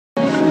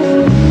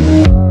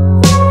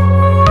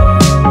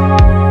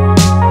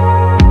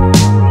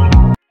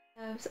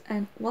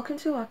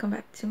welcome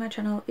back to my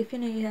channel. If you're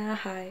new here,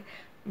 hi,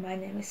 my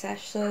name is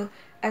Sash. So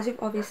as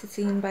you've obviously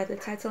seen by the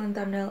title and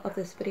thumbnail of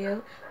this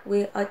video,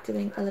 we are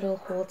doing a little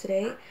haul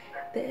today.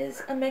 There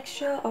is a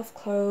mixture of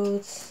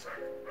clothes,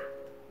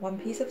 one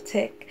piece of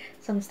tech,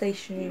 some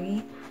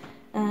stationery,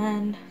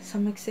 and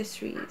some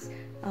accessories.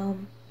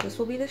 This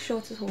will be the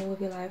shortest haul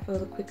of your life, or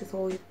the quickest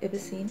haul you've ever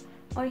seen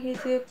on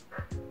YouTube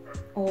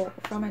or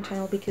from my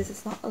channel, because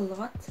it's not a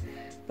lot.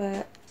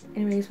 But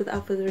anyways,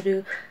 without further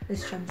ado,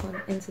 let's jump on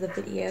into the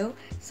video.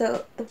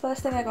 So the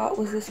first thing I got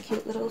was this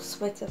cute little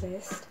sweater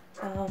vest,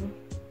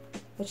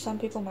 which some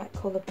people might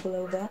call a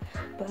pullover,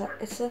 but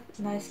it's a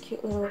nice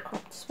cute little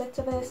cropped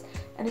sweater vest,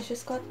 and it's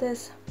just got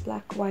this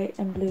black, white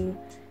and blue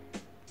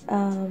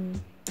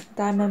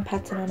diamond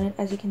pattern on it.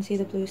 As you can see,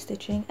 the blue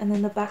stitching, and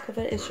then the back of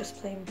it is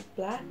just plain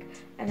black,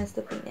 and it's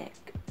the v-neck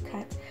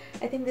cut.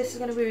 I think this is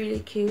going to be really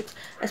cute,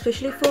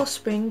 especially for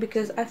spring,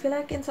 because I feel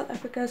like in South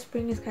Africa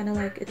spring is kind of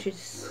like a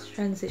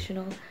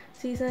transitional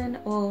season,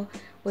 or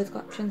where it's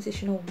got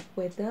transitional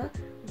weather,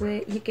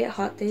 where you get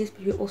hot days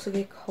but you also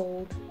get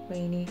cold,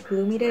 rainy,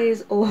 gloomy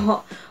days,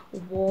 or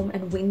warm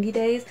and windy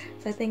days.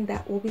 So I think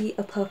that will be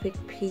a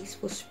perfect piece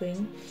for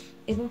spring,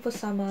 even for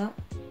summer,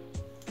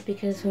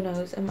 because who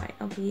knows, it might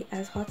not be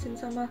as hot in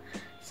summer.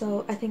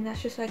 So I think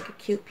that's just like a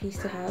cute piece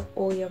to have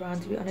all year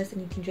round, to be honest,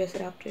 and you can dress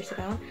it up, dress it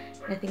down,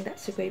 and I think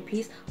that's a great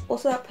piece.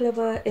 Also, that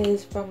pullover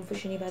is from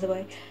Foschini, by the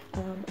way.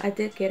 I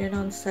did get it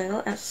on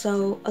sale, and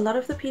so a lot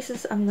of the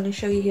pieces I'm going to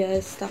show you here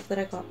is stuff that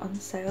I got on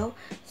sale.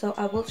 So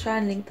I will try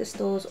and link the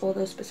stores or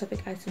those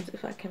specific items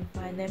if I can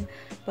find them,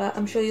 but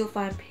I'm sure you'll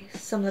find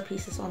similar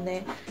pieces on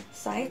their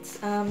sites.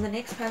 The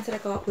next pants that I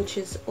got, which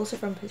is also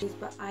from Foschini,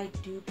 but I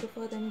do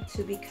prefer them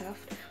to be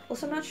cuffed.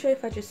 Also, I'm not sure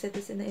if I just said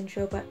this in the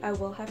intro, but I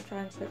will have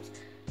triangle clips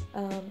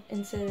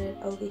inserted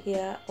over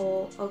here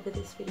or over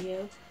this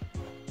video,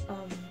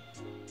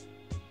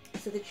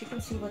 so that you can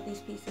see what these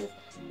pieces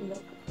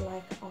look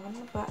like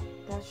on. But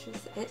that's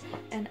just it,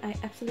 and I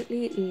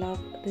absolutely love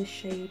the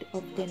shade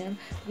of denim.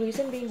 The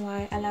reason being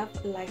why I love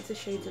lighter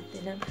shades of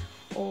denim,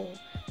 or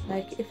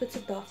like if it's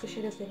a darker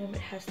shade of denim,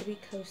 it has to be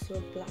close to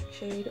a black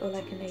shade or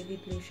like a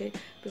navy blue shade,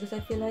 because I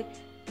feel like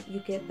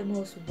you get the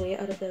most wear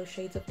out of those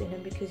shades of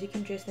denim, because you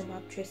can dress them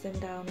up, dress them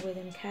down, wear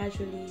them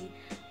casually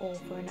or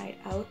for a night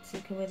out. So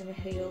you can wear them with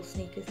heels,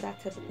 sneakers,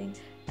 that type of thing,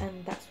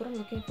 and that's what I'm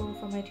looking for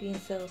my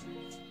jeans. So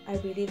I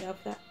really love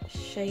that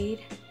shade,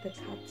 the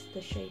cuts,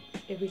 the shape,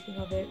 everything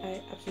of it.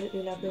 I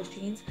absolutely love those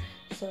jeans.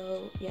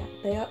 So yeah,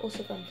 they are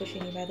also from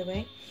Foschini, by the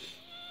way.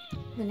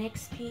 The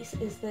next piece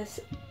is this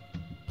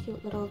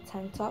cute little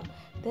tank top.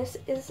 This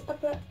is a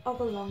bit of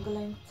a longer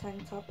length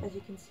tank top, as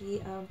you can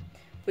see,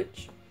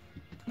 which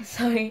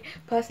sorry,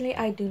 personally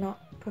I do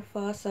not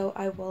prefer, so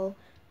I will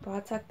bra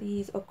tuck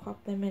these or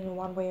crop them in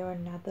one way or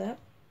another.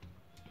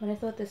 But I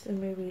thought this would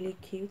be really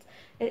cute.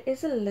 It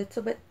is a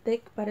little bit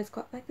thick, but it's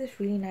got like this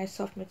really nice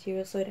soft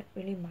material, so I don't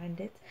really mind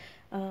it.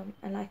 And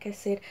like I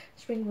said,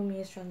 spring for me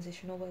is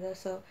transitional weather,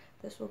 so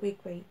this will be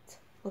great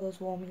for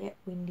those warm yet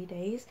windy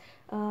days.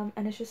 And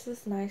it's just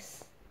this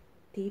nice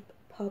deep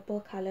purple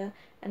color,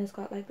 and it's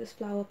got like this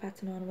flower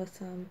pattern on with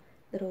some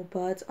little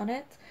birds on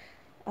it.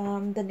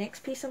 The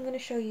next piece I'm going to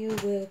show you,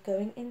 we're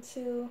going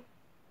into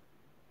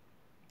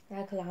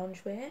like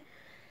loungewear,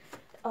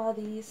 are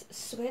these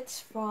sweats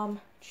from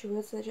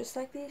truworths. They're just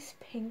like these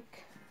pink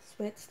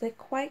sweats. They're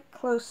quite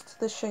close to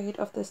the shade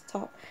of this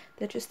top.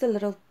 They're just a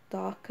little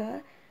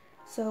darker.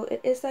 So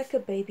it is like a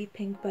baby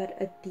pink, but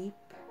a deep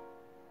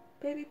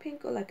baby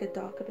pink, or like a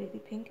darker baby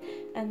pink.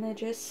 And they're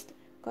just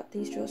got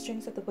these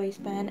drawstrings at the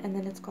waistband, and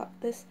then it's got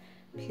this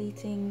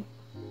pleating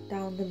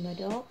down the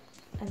middle,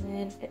 and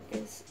then it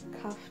is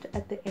cuffed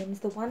at the ends.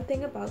 The one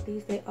thing about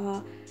these, they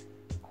are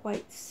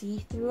quite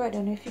see-through. I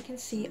don't know if you can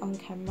see on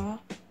camera.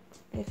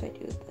 If I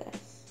do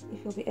this,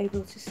 if you'll be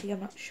able to see, I'm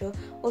not sure.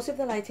 Also, if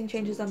the lighting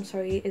changes, I'm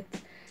sorry,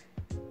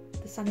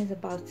 the sun is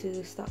about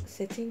to start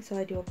setting, so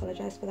I do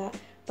apologize for that.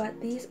 But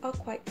these are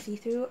quite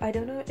see-through. I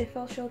don't know if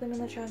I'll show them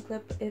in the triangle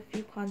clip. If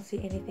you can't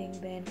see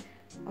anything, then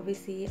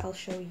obviously I'll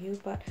show you,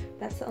 but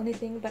that's the only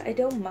thing. But I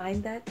don't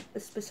mind that,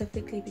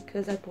 specifically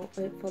because I bought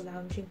it for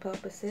lounging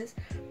purposes,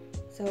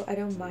 so I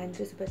don't mind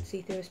just a bit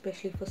see-through,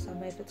 especially for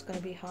summer if it's going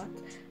to be hot.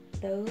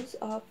 Those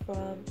are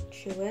from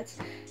truworths.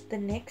 The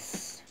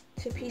next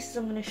two pieces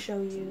I'm going to show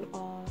you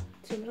are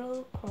two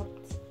little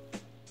cropped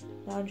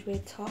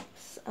loungewear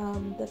tops.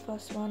 The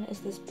first one is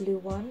this blue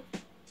one,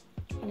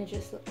 and it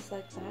just looks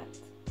like that.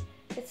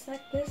 It's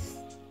like this,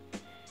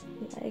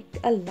 like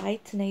a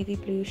light navy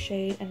blue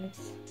shade, and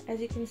it's, as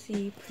you can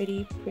see,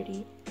 pretty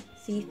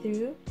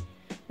see-through,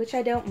 which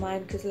I don't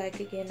mind, because like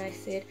again I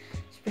said,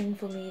 spring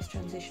for me is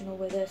transitional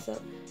weather, so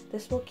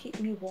this will keep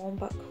me warm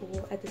but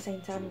cool at the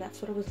same time.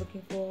 That's what I was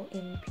looking for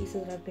in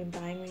pieces that I've been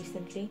buying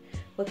recently,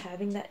 with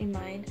having that in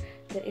mind,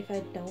 that if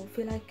I don't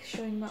feel like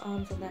showing my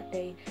arms on that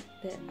day,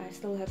 that I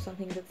still have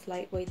something that's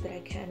lightweight that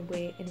I can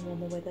wear in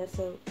warmer weather.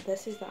 So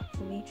this is that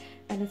for me,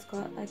 and it's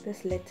got like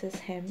this lettuce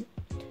hem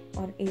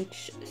on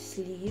each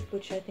sleeve,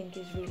 which I think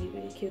is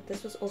really cute.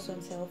 This was also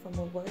on sale from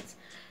woolworths.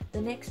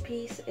 The next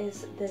piece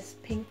is this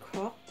pink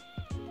crop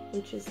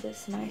which is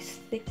this nice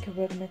thick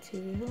rib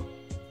material,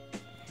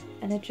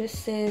 and it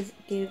just says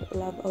give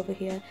love over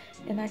here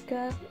in like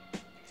a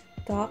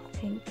dark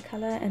pink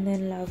color, and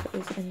then love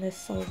is in this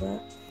silver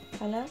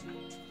color,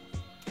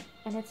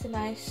 and it's a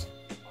nice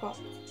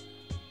cropped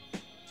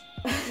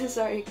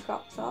sorry,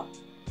 crop top,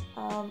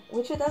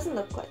 which it doesn't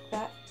look like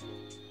that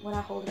when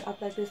I hold it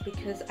up like this,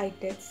 because I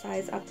did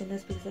size up in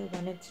this because I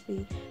wanted it to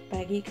be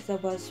baggy, because I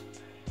was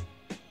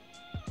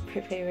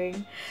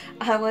preparing.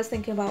 I was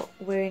thinking about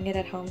wearing it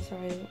at home.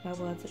 Sorry, my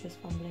words are just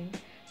fumbling.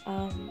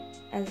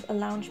 As a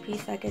lounge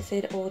piece, like I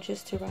said, or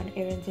just to run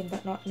errands in,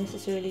 but not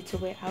necessarily to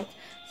wear out.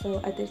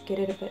 So I did get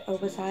it a bit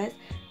oversized.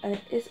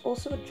 It is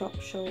also a drop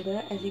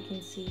shoulder, as you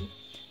can see,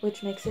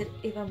 which makes it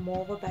even more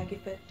of a baggy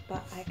fit,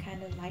 but I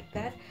kind of like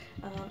that.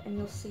 And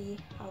you'll see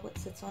how it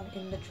sits on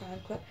in the try on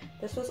clip.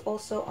 This was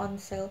also on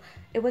sale.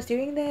 It was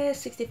during the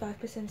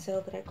 65%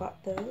 sale that I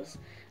got those.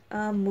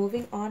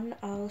 Moving on,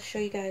 I'll show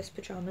you guys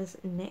pajamas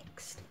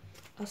next.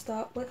 I'll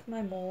start with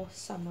my more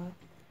summer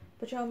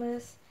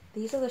pajamas.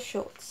 These are the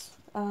shorts.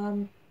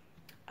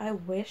 I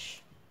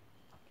wish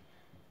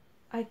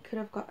I could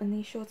have gotten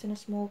these shorts in a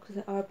small because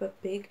they are a bit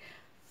big.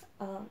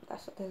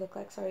 That's what they look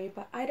like, sorry,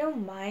 but I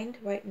don't mind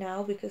right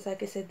now because,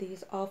 like I said,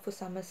 these are for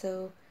summer,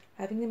 so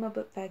having them a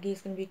bit baggy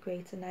is going to be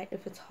great tonight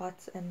if it's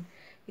hot and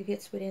you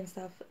get sweaty and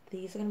stuff.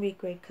 These are going to be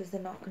great because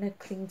they're not going to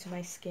cling to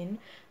my skin.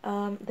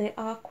 They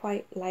are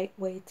quite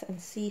lightweight and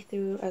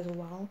see-through as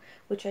well,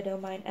 which I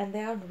don't mind, and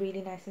they are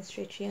really nice and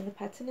stretchy, and the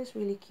pattern is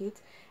really cute.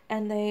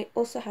 And they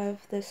also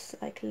have this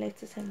like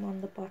lettuce hem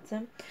on the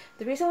bottom.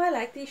 The reason why I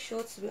like these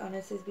shorts, to be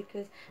honest, is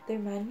because they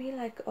remind me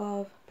like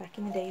of back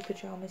in the day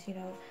pajamas, you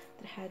know,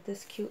 that had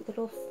this cute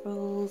little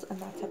frills and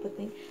that type of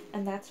thing,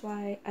 and that's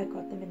why I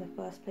got them in the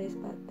first place.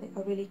 But they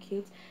are really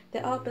cute. They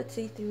are a bit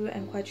see-through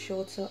and quite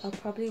short, so I'll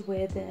probably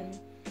wear them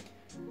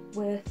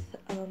with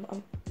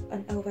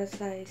an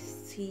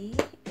oversized tee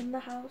in the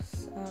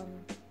house,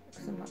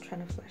 because I'm not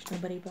trying to flash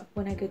nobody, but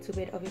when I go to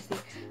bed, obviously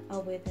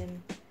I'll wear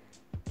them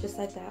just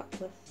like that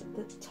with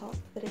the top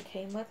that it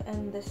came with.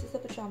 And this is the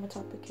pajama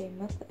top it came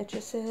with. It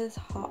just says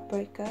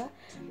Heartbreaker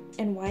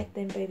in white,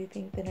 then baby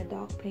pink, then a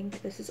dark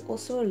pink. This is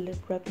also a lip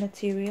rub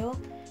material,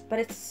 but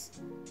it's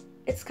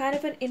kind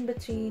of an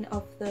in-between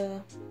of the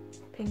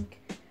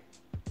pink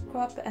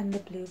crop and the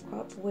blue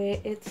crop, where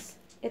it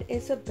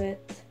is a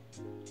bit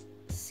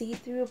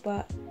see-through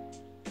but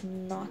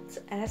not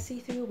as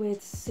see-through, where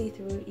it's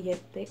see-through yet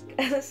thick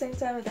at the same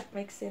time, if that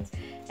makes sense.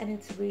 And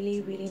it's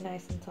really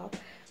nice and soft.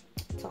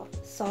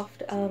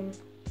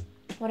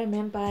 What I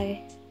meant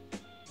by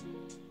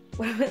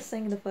what I was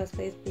saying in the first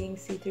place, being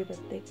see-through but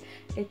thick,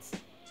 it's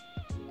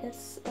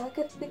like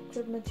a thick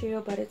rib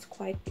material, but it's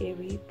quite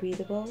airy,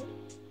 breathable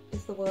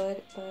is the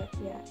word. But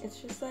yeah,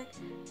 it's just like,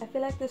 I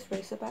feel like this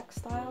racerback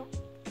style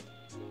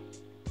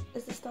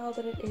is the style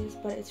that it is,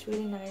 but it's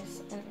really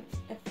nice and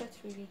it fits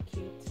really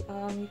cute.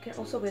 You can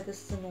also wear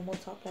this as a normal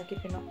top, like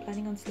if you're not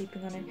planning on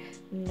sleeping on it,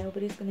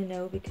 nobody's gonna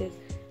know because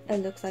it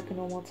looks like a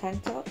normal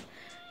tank top.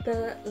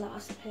 The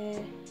last pair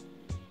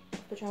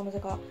of pajamas I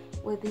got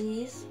were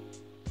these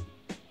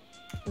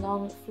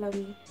long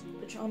flowy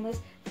pajamas.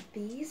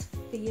 These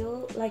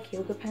feel like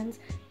yoga pants.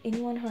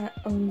 Anyone who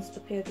owns a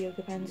pair of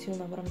yoga pants, you'll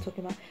know what I'm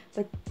talking about.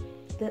 But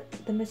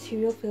the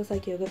material feels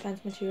like yoga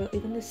pants material.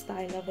 Even the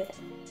style of it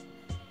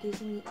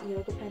gives me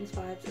yoga pants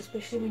vibes,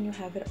 especially when you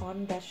have it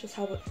on. That's just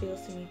how it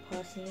feels to me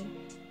personally,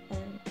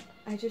 and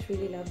I just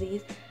really love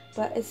these.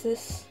 But it's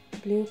this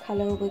blue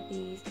color with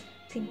these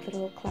pink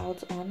little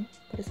clouds on,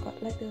 but it's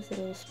got like those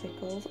little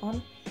speckles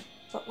on.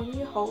 But when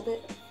you hold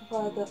it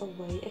further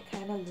away, it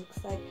kind of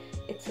looks like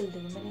it's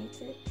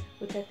illuminated,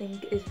 which I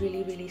think is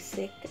really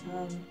sick.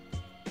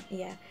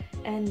 Yeah,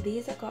 and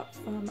these I got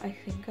from, I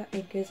think,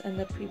 Edgar's, and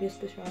the previous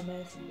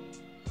pajamas,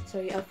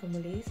 sorry, are from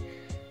Woolies.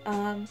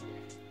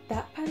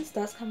 That pants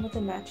does come with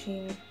a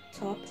matching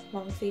top,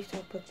 long sleeve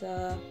top with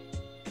the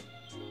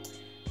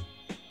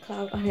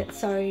cloud on it,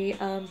 sorry,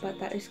 but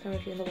that is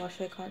currently in the wash,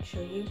 so I can't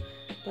show you.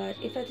 But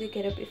if I do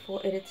get it before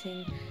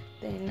editing,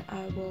 then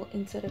I will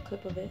insert a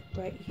clip of it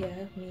right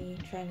here, me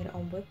trying it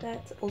on with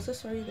that. Also,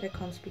 sorry that I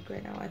can't speak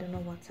right now, I don't know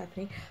what's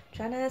happening. I'm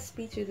trying to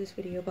speed through this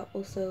video, but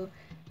also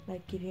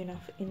like give you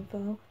enough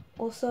info.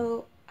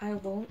 Also, I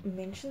won't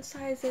mention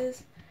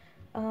sizes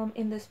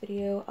in this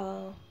video.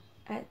 I'll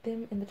add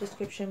them in the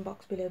description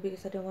box below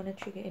because I don't want to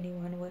trigger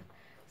anyone with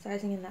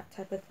sizing and that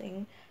type of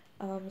thing.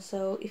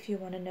 So if you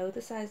want to know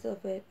the size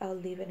of it, I'll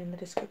leave it in the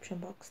description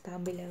box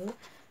down below,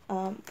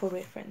 for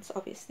reference,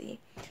 obviously.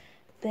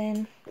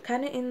 Then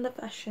kind of in the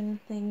fashion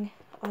thing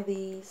are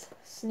these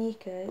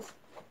sneakers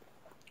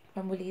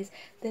from Woolies.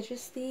 They're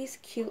just these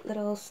cute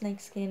little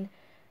snakeskin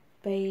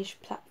beige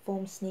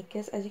platform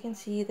sneakers. As you can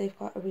see, they've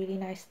got a really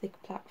nice thick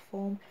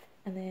platform,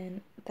 and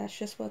then that's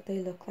just what they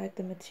look like,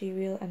 the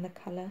material and the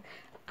color.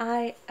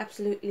 I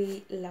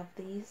absolutely love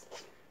these.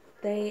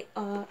 They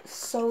are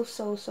so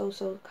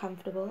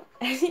comfortable.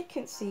 As you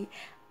can see,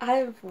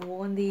 I've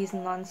worn these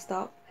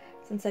non-stop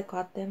since I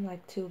got them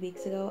like 2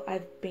 weeks ago.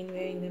 I've been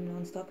wearing them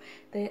non-stop.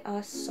 They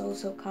are so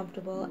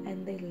comfortable,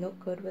 and they look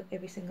good with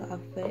every single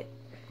outfit.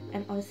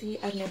 and honestly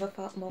I've never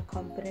felt more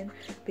confident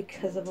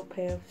because of a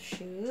pair of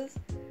shoes.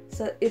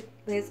 So if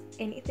there's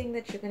anything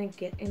that you're gonna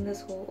get in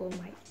this haul or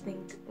might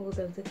think, oh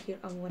those are cute,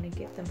 I'm gonna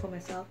get them for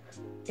myself,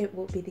 it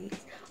will be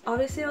these.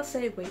 Obviously I'll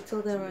say wait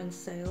till they're on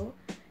sale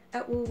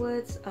at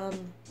Woolworths.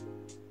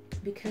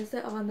 Because they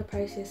are on the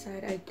pricier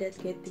side, I did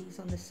get these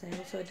on the sale,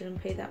 so I didn't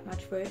pay that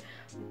much for it.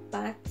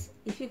 But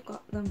if you've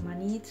got the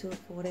money to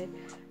afford it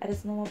at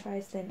its normal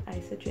price, then I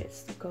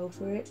suggest go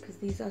for it, because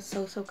these are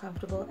so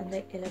comfortable and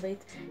they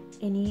elevate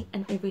any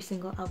and every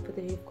single outfit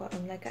that you've got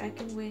on. Like I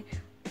can wear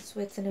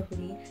sweats and a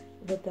hoodie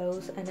with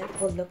those and it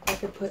will look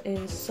like I put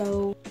in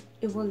so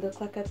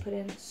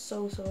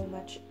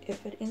much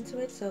effort into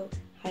it, so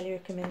highly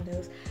recommend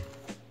those.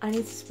 I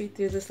need to speed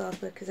through this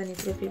outfit because I need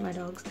to go feed my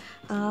dogs.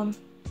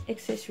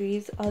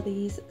 Accessories are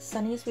these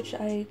sunnies, which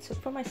I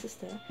took from my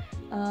sister.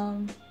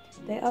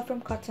 They are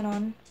from Cotton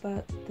On,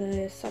 but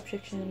the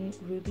subscription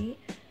ruby.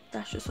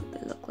 That's just what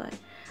they look like.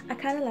 I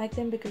kind of like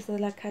them because they're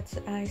like cat's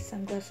eye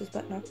sunglasses,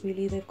 but not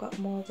really. They've got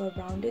more of a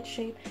rounded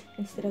shape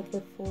instead of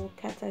the full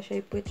cat's eye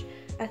shape, which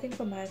I think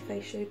for my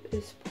face shape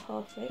is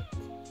perfect,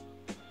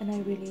 and I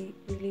really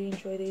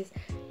enjoy these.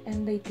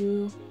 And they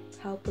do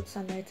help with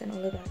sunlight and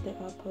all of that. They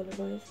are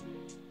polaroids,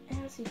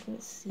 as you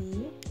can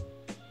see.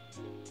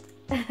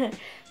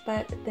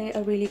 But they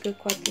are really good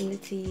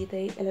quality.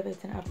 They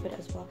elevate an outfit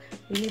as well.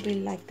 Really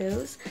like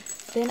those.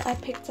 Then I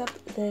picked up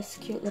this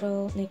cute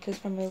little necklace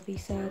from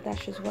Rovisa.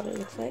 That's just what it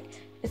looks like.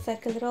 It's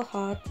like a little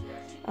heart.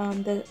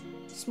 The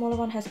smaller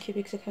one has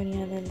cubic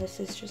zirconia, and then this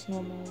is just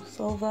normal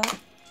silver.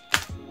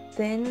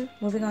 Then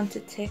moving on to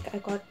tech, I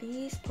got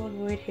these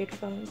Polaroid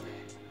headphones.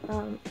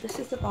 This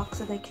is the box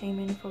that they came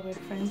in for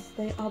reference.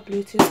 They are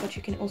Bluetooth, but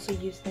you can also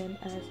use them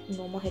as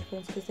normal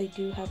headphones because they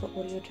do have an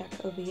audio jack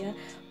over here,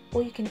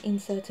 or you can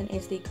insert an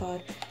SD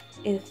card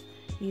if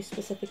you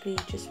specifically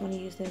just want to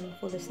use them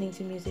for listening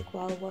to music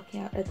while working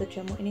out at the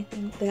gym or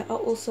anything. There are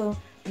also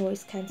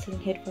noise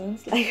cancelling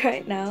headphones. Like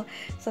right now,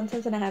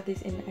 sometimes when I have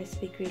these in, I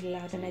speak really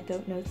loud and I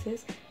don't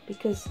notice,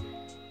 because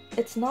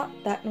it's not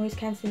that noise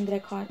cancelling that I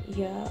can't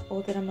hear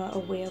or that I'm not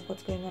aware of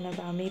what's going on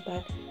around me,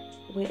 but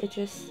where it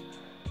just,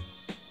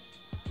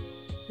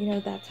 you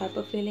know, that type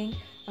of feeling.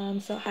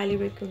 So highly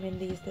recommend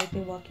these. They've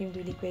been working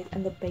really great,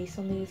 and the bass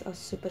on these are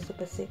super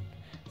sick.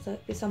 So if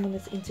you're someone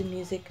that's into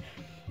music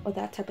or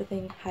that type of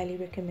thing, highly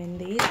recommend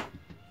these.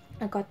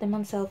 I got them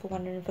on sale for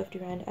 150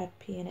 Rand at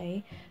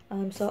P&A.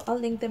 So I'll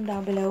link them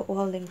down below, or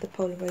I'll link the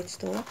Polaroid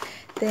store.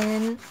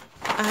 Then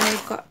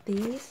I got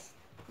these.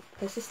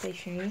 This is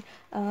stationery.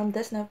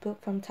 This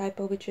notebook from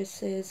Typo, which just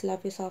says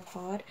love yourself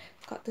hard.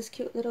 It's got this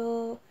cute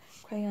little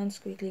crayon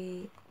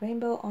squiggly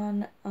rainbow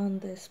on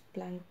this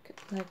blank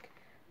like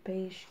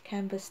beige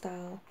canvas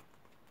style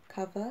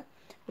cover,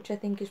 which I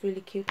think is really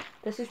cute.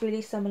 This is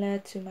really similar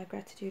to my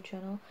gratitude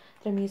journal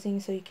that I'm using,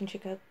 so you can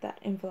check out that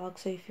in vlog,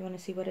 so if you want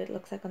to see what it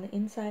looks like on the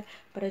inside.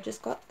 But I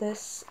just got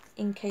this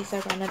in case I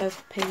run out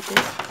of pages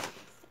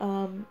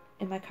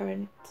in my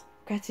current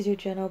gratitude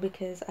journal,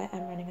 because I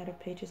am running out of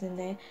pages in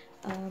there,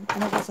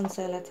 and it was on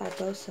sale at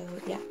Typo, so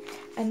yeah.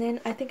 And then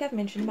I think I've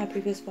mentioned in my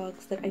previous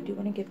vlogs that I do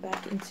want to get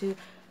back into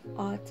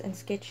art and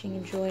sketching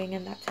and drawing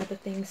and that type of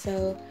thing.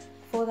 So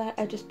for that,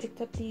 I just picked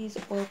up these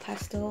oil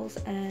pastels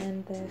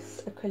and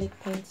this acrylic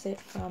paint set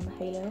from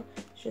Heylo.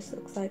 It just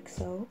looks like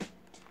so.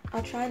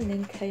 I'll try and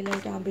link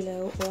Heylo down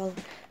below, or I'll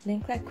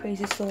link like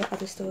Crazy Store,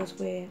 other stores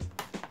where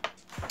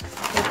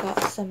they've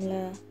got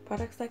similar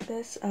products like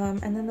this.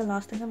 And then the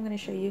last thing I'm going to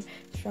show you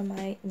is from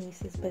my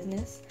niece's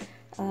business.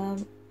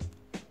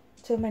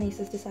 Two of my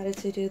nieces decided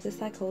to do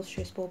this like whole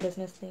stress ball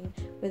business thing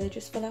where they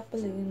just fill out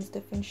balloons,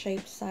 different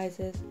shapes,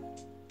 sizes,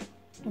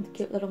 with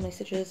cute little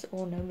messages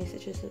or no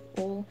messages at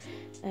all,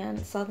 and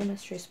sell them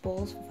as stress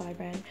balls for 5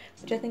 Rand,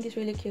 which I think is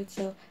really cute.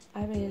 So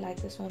I really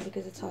like this one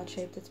because it's heart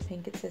shaped, it's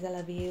pink, it says I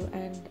love you,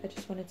 and I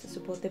just wanted to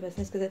support their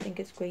business because I think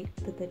it's great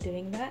that they're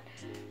doing that.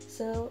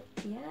 So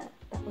yeah,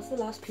 that was the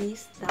last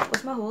piece. That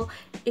was my haul.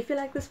 If you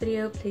like this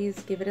video,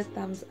 please give it a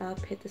thumbs up,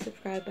 hit the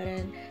subscribe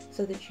button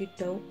so that you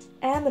don't,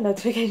 and the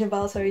notification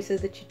bell, sorry, so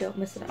that you don't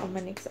miss it on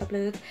my next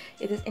uploads.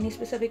 If there's any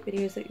specific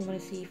videos that you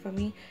want to see from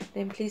me,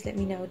 then please let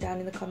me know down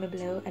in the comment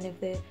below. And if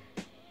there's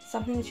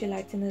something that you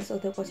liked in this, or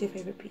that was your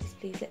favorite piece,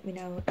 please let me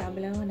know down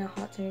below, and I'll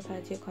heart and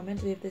reply to your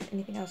comment. Or if there's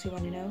anything else you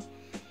want to know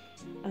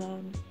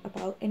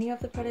about any of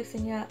the products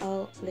in here,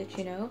 I'll let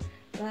you know.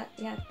 But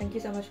yeah, thank you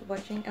so much for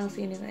watching. I'll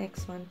see you in the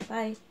next one.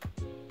 Bye.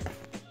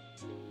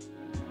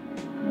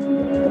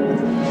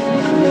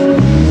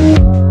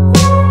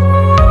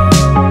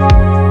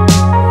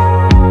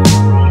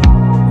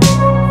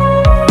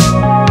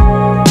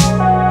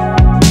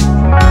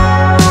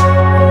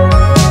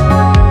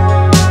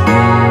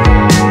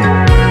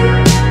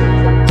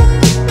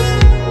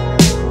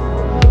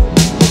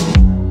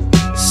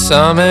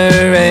 Summer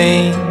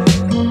rain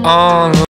on